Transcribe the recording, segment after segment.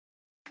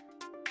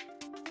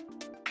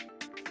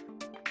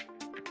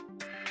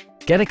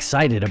Get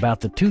excited about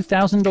the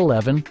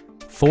 2011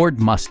 Ford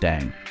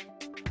Mustang.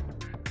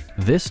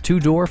 This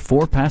two-door,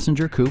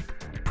 four-passenger coupe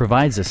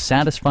provides a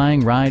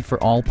satisfying ride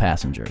for all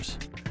passengers.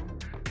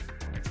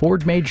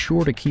 Ford made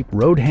sure to keep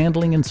road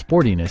handling and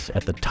sportiness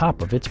at the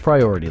top of its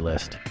priority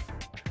list.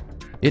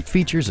 It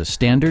features a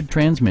standard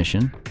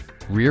transmission,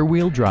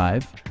 rear-wheel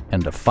drive,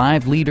 and a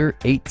 5-liter,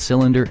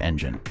 8-cylinder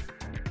engine.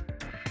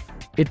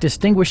 It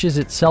distinguishes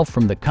itself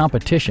from the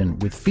competition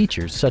with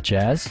features such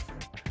as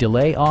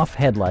delay-off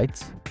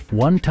headlights,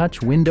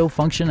 one-touch window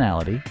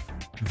functionality,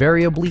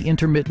 variably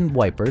intermittent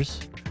wipers,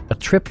 a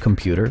trip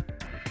computer,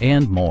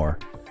 and more.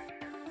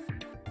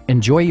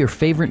 Enjoy your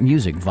favorite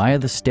music via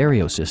the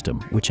stereo system,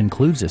 which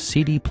includes a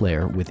CD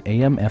player with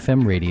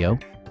AM/FM radio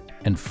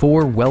and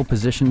 4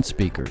 well-positioned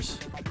speakers.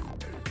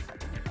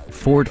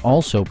 Ford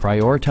also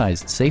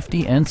prioritized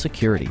safety and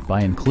security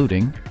by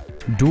including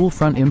dual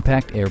front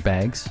impact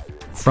airbags,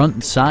 front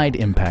and side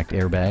impact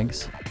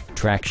airbags,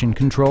 traction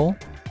control,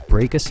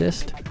 brake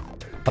assist,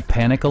 a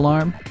panic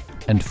alarm,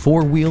 and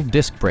 4-wheel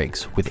disc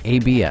brakes with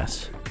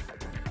ABS.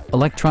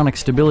 Electronic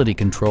stability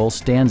control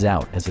stands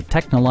out as a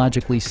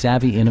technologically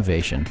savvy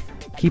innovation,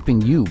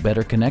 keeping you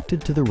better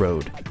connected to the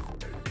road.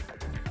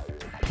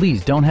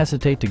 Please don't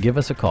hesitate to give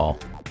us a call.